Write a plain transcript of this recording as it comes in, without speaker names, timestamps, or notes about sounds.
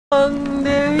No,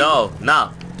 no,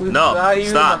 no,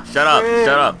 stop, shut up,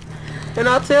 shut up. And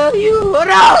I'll tell you what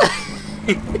up.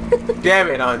 Damn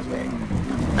it, Andre.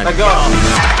 Let go.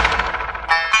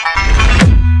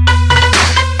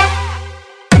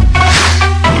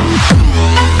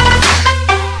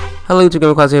 Hello,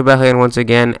 Tsuki here back again once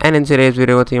again, and in today's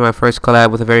video I'll tell you my first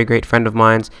collab with a very great friend of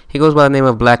mine. He goes by the name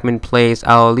of Blackman Plays.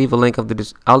 I'll leave a link of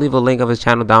his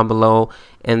channel down below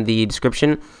in the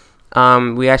description.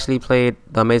 We actually played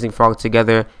the Amazing Frog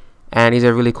together, and he's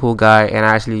a really cool guy, and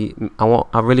I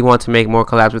really want to make more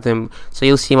collabs with him, so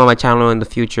you'll see him on my channel in the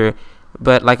future.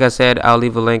 But like I said, I'll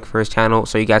leave a link for his channel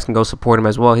so you guys can go support him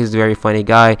as well. He's a very funny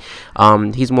guy.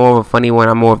 He's more of a funny one.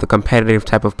 I'm more of the competitive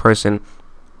type of person.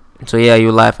 So yeah,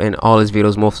 you laugh in all his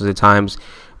videos most of the times.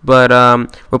 But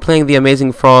we're playing the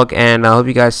Amazing Frog, and I hope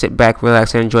you guys sit back,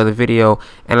 relax, and enjoy the video.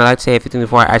 And I'd like to say a few things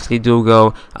before I actually do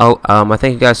go. I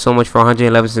thank you guys so much for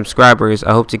 111 subscribers.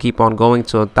 I hope to keep on going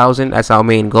to 1,000. That's our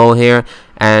main goal here.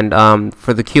 And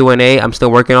for the Q&A, I'm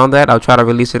still working on that. I'll try to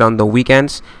release it on the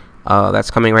weekends. That's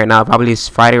coming right now. Probably it's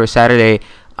Friday or Saturday.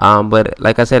 But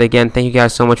like I said again, thank you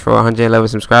guys so much for 111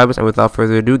 subscribers. And without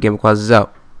further ado, Game Quaz is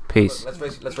out. Peace.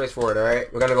 Let's race forward,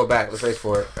 alright? We're gonna go back. Let's race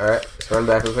forward, alright? Let's run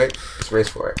back real quick. Let's race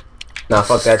for it. Nah,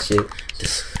 fuck that shit.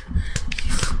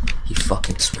 He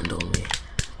fucking swindled me.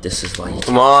 This is why you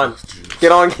come on.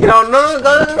 Get on. No,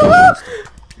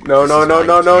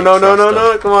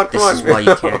 come on. This is why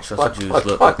you can't trust Jews.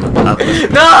 Look,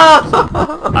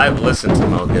 I've listened to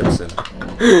Mel Gibson.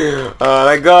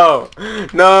 Let go.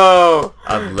 No.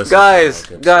 I've listened guys,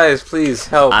 to Mel Gibson. Guys, please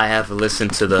help. I have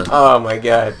listened to the oh my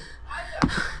god.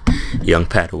 Young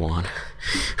Padawan.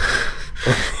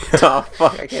 Oh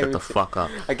fuck, I can't Shut the fuck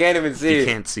up. I can't even see. You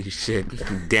can't see shit.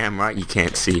 Damn right you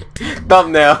can't see.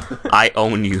 Thumbnail. I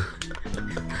own you.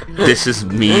 This is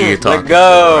me you're talking Let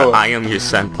go. to. I am your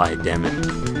senpai, damn it.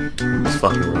 It's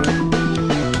fucking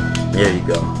right. There you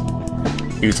go.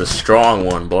 He's a strong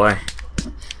one, boy.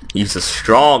 He's a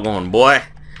strong one, boy.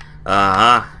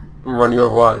 Uh-huh. Run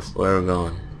your was. Where are we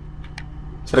going?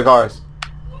 To the cars.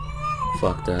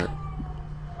 Fuck that.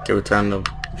 Can we turn the...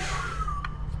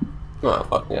 Oh,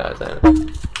 fuck yeah,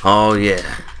 man. Oh, yeah.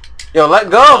 Yo, let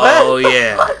go, man. Oh,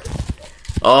 yeah.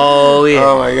 Oh, yeah.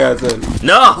 Oh, my God, son.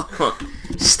 No!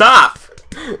 Stop!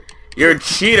 You're a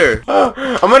cheater.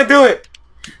 I'm gonna do it.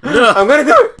 No. I'm gonna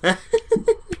do it.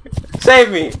 Save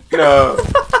me. No.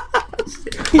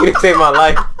 You can save my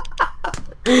life.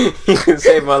 You can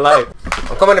save my life.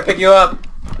 I'm coming to pick you up.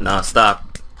 Nah,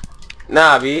 stop.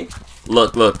 Nah, B.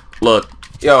 Look.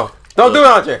 Yo, don't do it,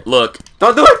 Andre. Look.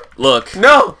 Don't do it. Look.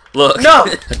 No. Look. No.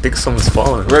 I think someone's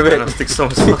falling. Ribbit. I think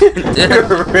someone's fucking dead.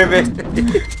 Ribbit.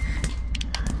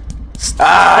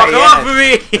 Fuck off of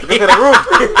me.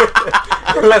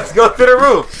 Let's go to the roof. Let's go to the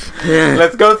roof.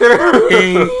 Let's go to the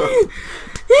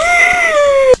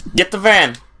roof. Get the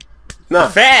van. Nah.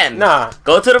 The fan. Nah.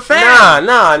 Go to the fan.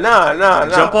 Nah.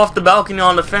 Jump off the balcony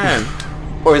on the fan.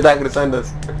 Or is that gonna send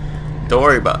us? Don't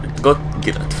worry about it. Go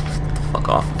get the fuck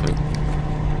off of me.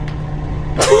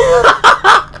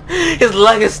 His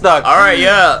leg is stuck. Alright,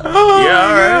 yeah. Oh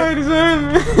yeah,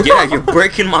 alright. Yeah, you're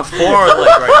breaking my forearm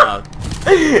leg right now.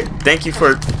 Thank you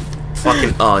for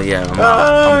fucking... Oh, yeah, I'm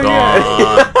out. I'm gone,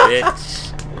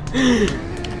 bitch.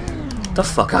 The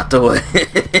fuck out the way.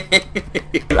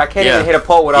 I can't even hit a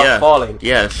pole without falling.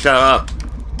 Yeah, shut up.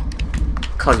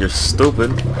 Cause you're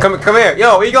stupid. Come here.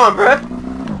 Yo, where you going, bruh?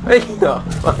 Where you go?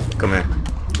 Come here.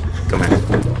 Come here.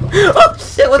 Oh,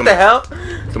 shit, what the hell?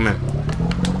 Come here.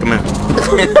 Come here.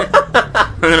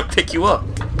 I'm gonna pick you up.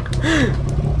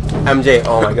 MJ,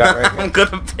 oh my god, right here. I'm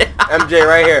gonna pick... MJ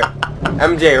right here.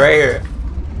 MJ right here.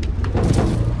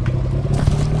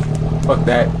 Fuck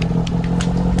that.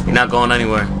 You're not going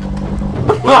anywhere.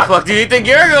 Where the fuck do you think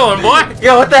you're going, boy?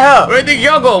 Yo, what the hell? Where do you think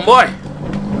you're going, boy?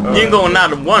 You ain't going out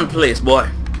to one place, boy.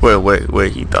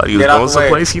 Wait, he thought he was going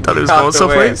someplace? He thought he was going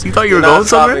someplace? He thought you were going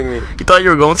somewhere? You thought you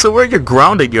were going somewhere? You're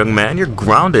grounded, young man. You're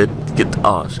grounded. Get the...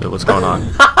 Oh, shit, what's going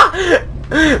on?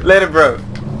 Later, bro.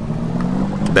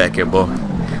 Get back here, boy.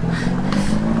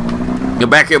 Get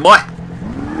back here, boy.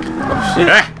 Oh, shit.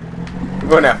 Hey. You're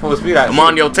going at full speed. I'm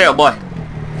on your tail, boy.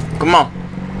 Come on.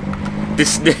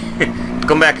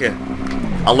 Come back here.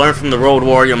 I learned from the road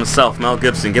warrior himself, Mel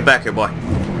Gibson. Get back here, boy.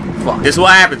 Fuck. This is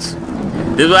what happens.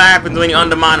 This is what happens when you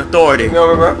undermine authority. You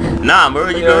know, bro? Nah, bro.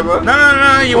 You good?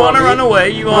 No. You wanna run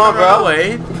away? You wanna run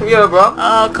away? Yeah, bro.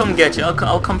 I'll come get you.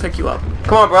 I'll come pick you up.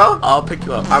 Come on, bro. I'll pick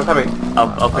you up. I'm coming.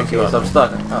 I'll pick you up. So I'm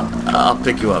stuck. I'll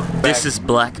pick you up. This is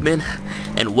Blackman,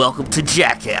 and welcome to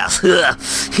Jackass. Yeah.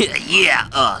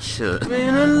 Oh shit.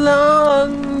 Been a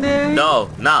long day. No.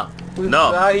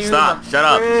 Stop. Shut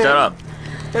up.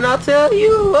 And I'll tell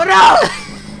you what up.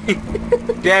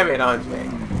 Damn it, Andre.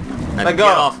 Let go.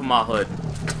 Get off of my hood.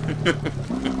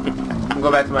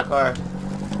 Go back to my car.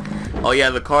 Oh yeah,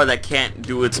 the car that can't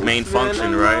do its main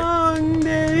function, right?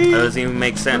 That doesn't even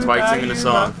make sense. Why are you singing the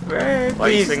song? Why are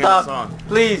you singing the song?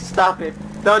 Please stop it.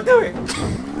 Don't do it.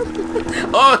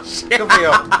 Oh shit.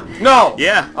 No.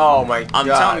 Yeah. Oh my god. I'm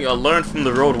telling you, I learned from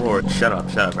the road warrior. Shut up,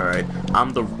 alright?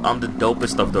 I'm the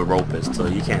dopest of the ropest, so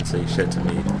you can't say shit to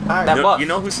me. You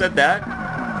know who said that?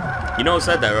 You know who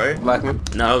said that, right? Blackman?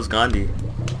 No, it was Gandhi.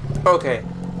 Okay.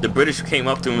 The British came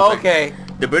up to him. Okay.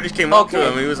 The British came up to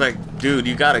him. He was like, dude,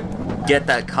 you gotta get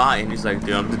that cotton. He's like,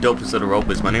 dude, I'm the dopest of the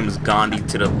ropest. My name is Gandhi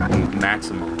to the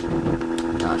maximum.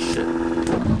 Ah, shit.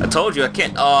 I told you I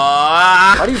can't.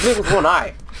 Why do you blink with one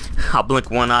eye? I'll blink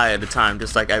one eye at a time,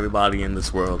 just like everybody in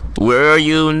this world. Where are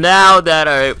you now that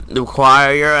I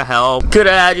require your help? Could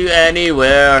I had you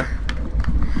anywhere?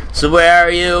 So where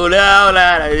are you now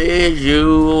that I need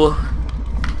you?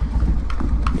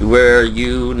 Where are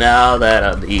you now that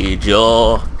I need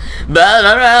you?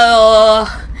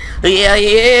 Yeah,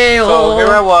 yeah. So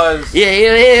here I was. Yeah,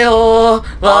 yeah.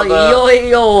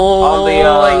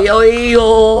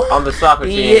 On the soccer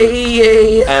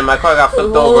team. And my car got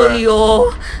flipped over.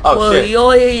 Oh shit.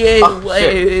 Oh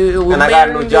shit. And I got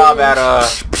a new job at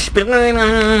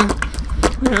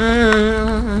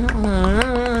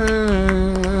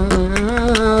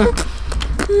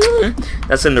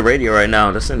That's in the radio right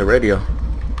now. That's in the radio.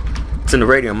 It's in the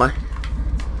radio, Mike.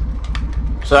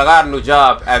 So I got a new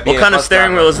job at being What kind of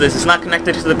steering wheel is this? It's not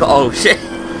connected to the car. Oh shit.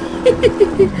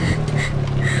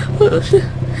 Oh shit.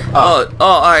 Oh,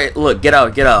 alright, look, get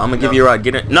out. I'm gonna give you a ride.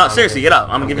 Get in. No, seriously, get out.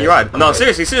 I'm gonna give you a ride. No,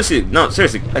 seriously. No,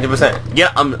 seriously. 100%.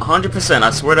 Yeah, I'm 100%. I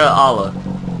swear to Allah.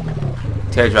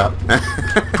 Teardrop.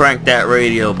 Crank that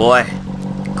radio, boy.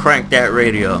 Crank that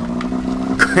radio.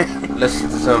 Listen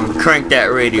to some. Crank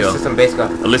that radio. Listen to some bass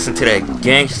god. Listen to that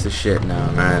gangster shit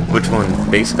now, man. Which one?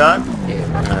 Bass god? Yeah.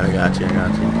 I got you.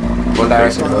 One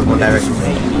Direction. One Direction.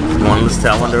 You want to listen to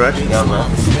that One Direction? Yeah, man.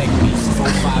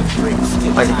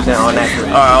 100% all that.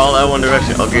 Alright, all that One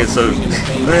Direction. Okay, so.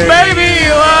 Baby,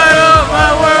 you light up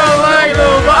my world like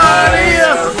nobody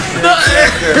else.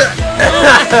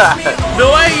 The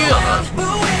way you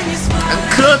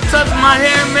could touch my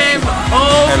hair, man.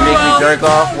 Oh, and make you jerk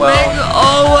off. Well.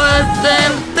 Oh, what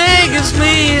then think it's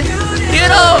me? You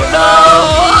don't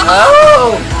know.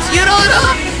 Oh. You don't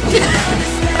know.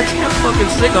 I can't fucking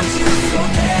sing them.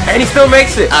 And he still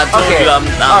makes it. I told you I'm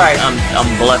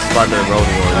blessed by the road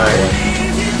warrior.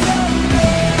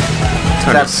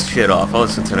 Turn this shit off. I'll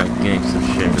listen to that gangster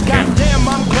shit.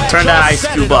 Turn that Ice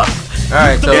Cube up.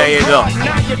 Alright, so there you go.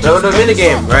 So the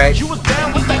minigame, right? Here's what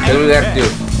we have to do.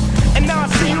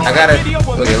 I gotta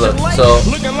okay, look. So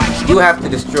you have to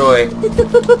destroy.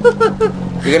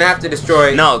 You're gonna have to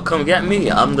destroy. No, come get me.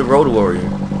 I'm the road warrior.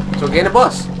 So get in the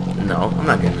bus. No, I'm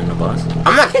not getting in the bus.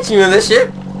 I'm not catching you in this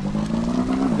shit.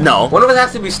 No. One of us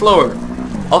has to be slower.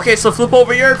 Okay, so flip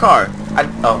over your car.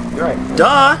 Oh, you're right.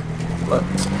 Duh. Look.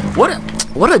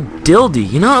 What a dildy.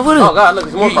 You know what? Oh god, look,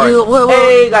 there's more cars.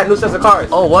 Hey, got new sets of cars.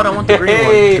 Oh, what? I want the green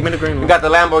one. Give me the green one. You got the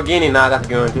Lamborghini. Nah, I got the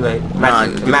green one too late. Give me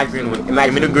the green one.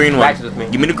 Give me the green one. Matches with me.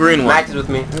 Give me the green one. Matches with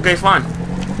me. Okay, fine.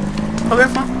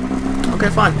 Okay,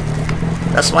 fine.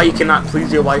 That's why you cannot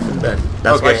please your wife in bed.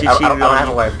 That's why she cheated on you. I don't have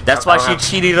a wife. That's why she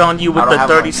cheated on you with the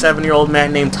 37-year-old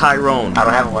man named Tyrone. I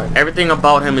don't have a wife. Everything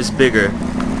about him is bigger.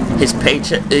 His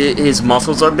paycheck, his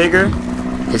muscles are bigger.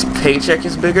 His paycheck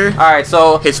is bigger. Alright,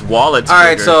 so his wallet's bigger.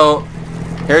 Alright, so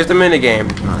here's the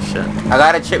minigame. Oh shit.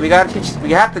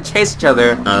 We have to chase each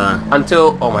other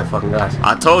until oh my fucking gosh.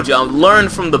 I told you, I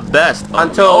learned from the best.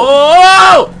 Until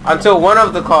one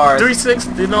of the cars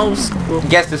 360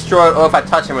 gets destroyed, or if I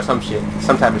touch him or some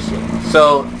type of shit.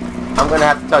 So I'm gonna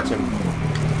have to touch him.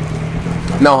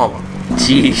 No homo.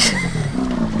 Jeez.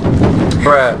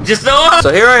 Bruh. Just no.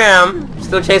 So here I am,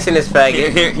 still chasing this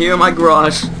faggot. Here in my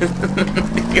garage.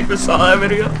 You ever saw that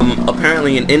video?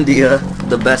 Apparently in India,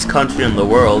 the best country in the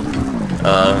world,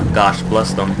 gosh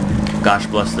bless them, gosh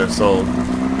bless their soul.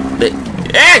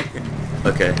 Hey!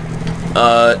 Okay.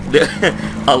 A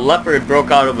leopard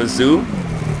broke out of a zoo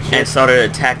and started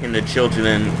attacking the children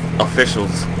and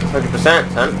officials.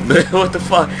 100%, son. What the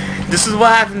fuck? This is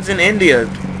what happens in India.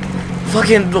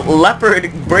 Fucking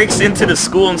leopard breaks into the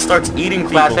school and starts eating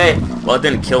people. Class A. Well, it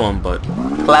didn't kill him, but...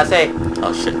 Class A.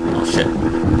 Oh shit, oh shit.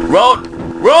 Road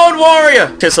warrior!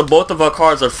 Okay, so both of our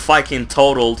cars are fucking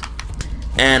totaled.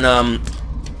 And,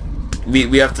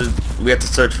 we have to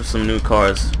search for some new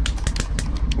cars.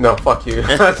 No, fuck you.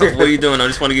 What are you doing? I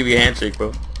just want to give you a handshake,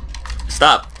 bro.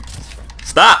 Stop.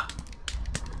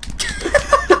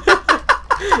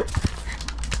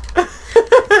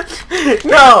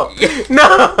 No!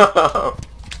 No!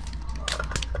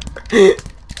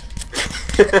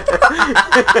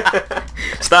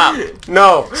 Stop!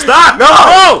 No! Stop!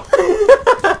 No!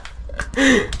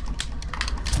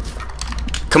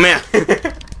 Come here!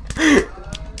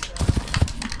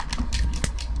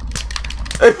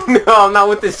 No, I'm not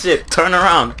with this shit. Turn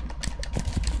around.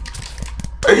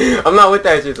 I'm not with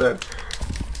that shit, son.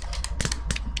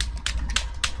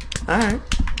 Alright.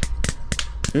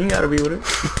 You ain't gotta be with it.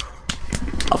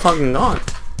 I'm fucking gone.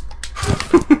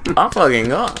 I'm fucking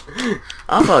gone.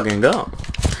 I'm fucking gone.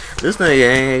 This nigga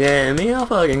ain't getting me. I'm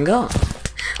fucking gone.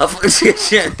 I'm fucking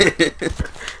shit.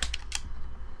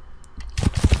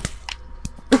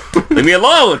 Leave me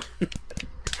alone.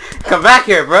 Come back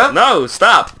here, bro. No,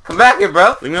 stop. Come back here,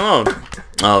 bro. Leave me alone.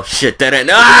 Oh shit, that ain't.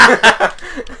 Ah!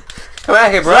 Come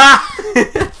back here, bro.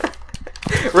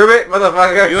 Ribbit,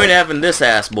 motherfucker. You ain't having this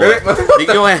ass, boy.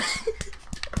 Ribbit, You ain't.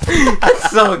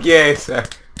 That's so gay, sir.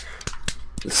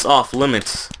 It's off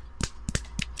limits.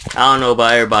 I don't know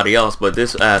about everybody else, but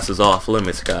this ass is off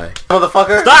limits, guy.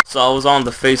 Motherfucker. Stop! So I was on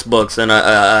the Facebooks and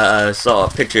I saw a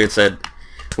picture. It said,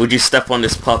 "Would you step on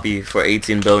this puppy for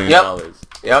 $18 billion?"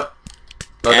 Yep.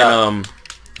 No and doubt.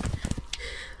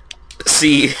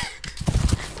 See.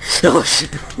 Oh shit.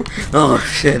 Oh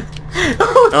shit.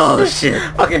 Oh shit.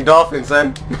 Fucking dolphin,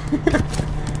 son.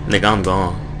 Nigga, I'm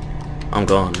gone. I'm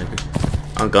gone, nigga.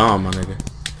 I'm gone, my nigga.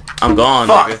 I'm gone,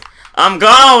 Fuck. nigga. I'm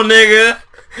gone, nigga.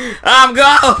 I'm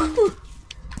gone.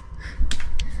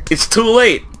 It's too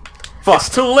late. Fuck. It's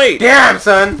too late. Damn,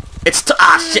 son. It's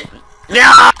shit.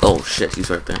 Yeah. Oh shit, he's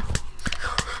right there.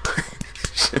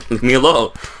 Leave me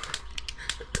alone.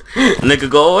 Nigga,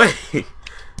 go away.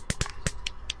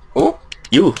 Who?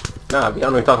 You. Nah, I don't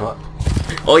know what you're talking about.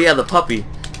 Oh yeah, the puppy.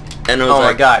 And it was Oh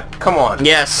like, my god. Come on.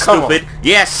 yeah, stupid.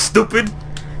 Yeah, stupid.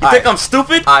 You think I'm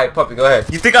stupid? Alright, puppy, go ahead.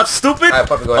 You think I'm stupid? Alright,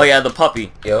 puppy, go ahead. Oh yeah, the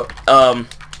puppy. Yo.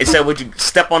 It said, would you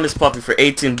step on this puppy for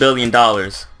 $18 billion?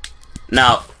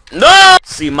 Now, no!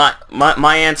 See, my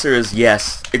answer is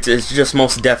yes. It's just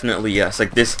most definitely yes.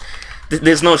 Like this,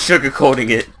 there's no sugarcoating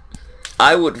it.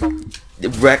 I would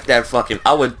wreck that fucking,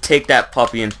 I would take that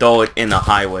puppy and throw it in the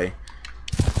highway.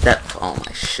 That, oh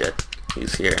my shit.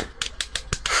 He's here.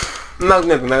 No,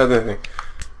 nothing.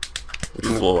 Which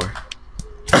floor?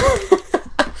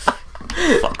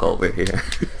 Fuck over here.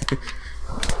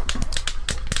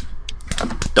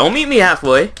 Don't meet me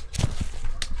halfway.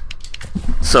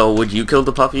 So, would you kill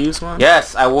the puppy, Usman?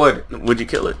 Yes, I would. Would you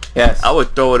kill it? Yes. I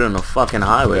would throw it in a fucking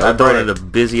highway. Yeah, I'd throw it in the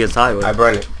busiest highway. I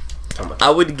burn it.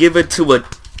 I would give it to a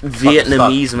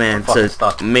Vietnamese man to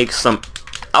stuck. make some...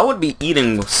 I would be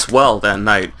eating swell that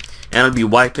night. And I'd be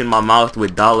wiping my mouth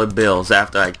with dollar bills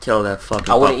after I kill that fucking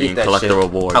puppy and collect the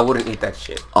reward. I wouldn't eat that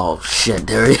shit. Oh shit,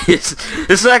 there it is.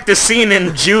 This is like the scene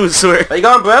in Juice where... Where you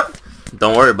going, bruh?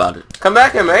 Don't worry about it. Come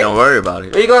back here, mate. Don't worry about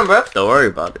it. Where you going, bruh? Don't worry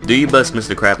about it. Do you best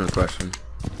Mr. Crab's impression?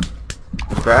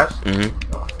 Crabs?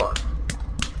 Mm-hmm. Oh, fuck.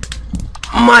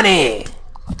 Money!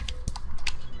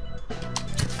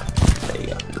 There you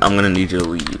go. I'm gonna need you to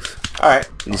leave. Alright.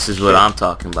 This is what I'm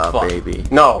talking about, Fuck. baby.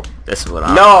 No. This is what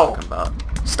I'm talking about.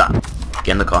 Stop.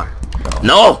 Get in the car.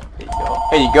 No!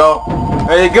 There you go.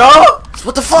 There you go!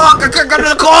 What the fuck? I can't get in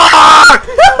the car!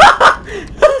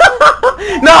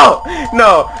 No!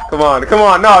 No! Come on, come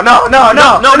on. No, no, no,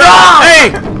 no! No!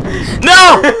 Hey!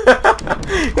 No!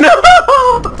 No!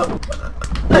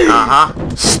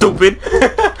 Uh-huh. Stupid.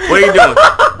 What are you doing?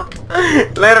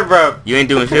 Later, bro. You ain't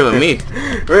doing shit with me.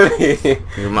 Really?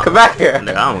 Come back here.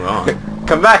 Nigga, I'm gone.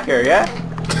 Come back here, yeah?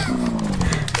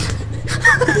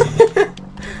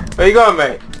 Where you going,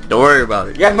 mate? Don't worry about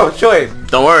it. You have no choice.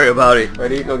 Don't worry about it.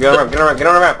 Ready? No, get on the ramp. Get on the ramp. Get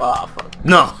on the ramp. Oh, fuck.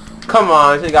 No. Come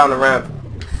on. She got on the ramp.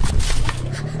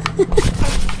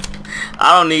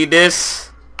 I don't need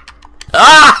this.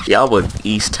 Ah! Yeah, I would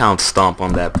East Town stomp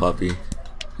on that puppy.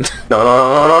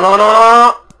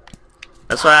 No.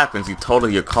 That's what happens. You total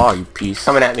your car, you piece.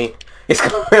 Coming at me. It's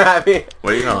coming at me.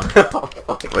 Where you going?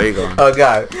 Where you going? Oh,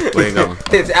 God. Where you going?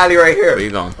 Take this alley right here. Where you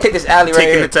going? Take this alley right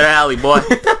Taking here. it to the alley, boy.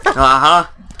 Uh-huh.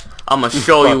 I'ma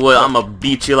show you what. I'ma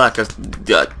beat you like a...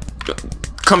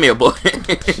 come here, boy.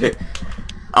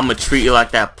 I'ma treat you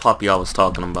like that puppy I was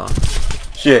talking about.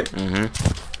 Shit. Mm-hmm.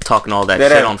 Talking all that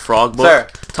shit on Frog Book. Sir.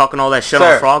 Talking all that shit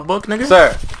on Frog Book, nigga.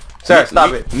 Sir,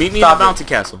 stop it. Meet me in the Bounty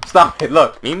Castle. Stop it.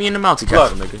 Look. Meet me in the Bounty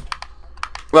Castle, nigga.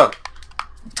 Look.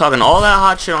 Talking all that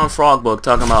hot shit on Frog Book.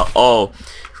 Talking about, oh,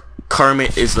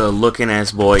 Kermit is a looking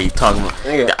ass boy. You talking about...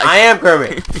 Nigga, I am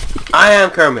Kermit. I am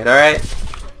Kermit, alright?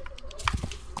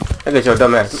 Look at your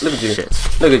dumb ass. Look at you. Shit.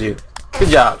 Look at you. Good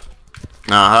job.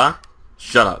 Uh-huh.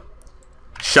 Shut up.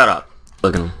 Shut up.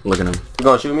 Look at him. Look at him. You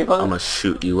gonna shoot me, I'm puzzle? gonna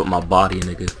shoot you with my body,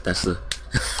 nigga. That's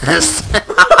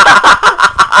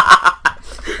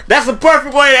That's the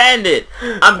perfect way to end it.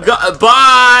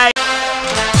 Bye.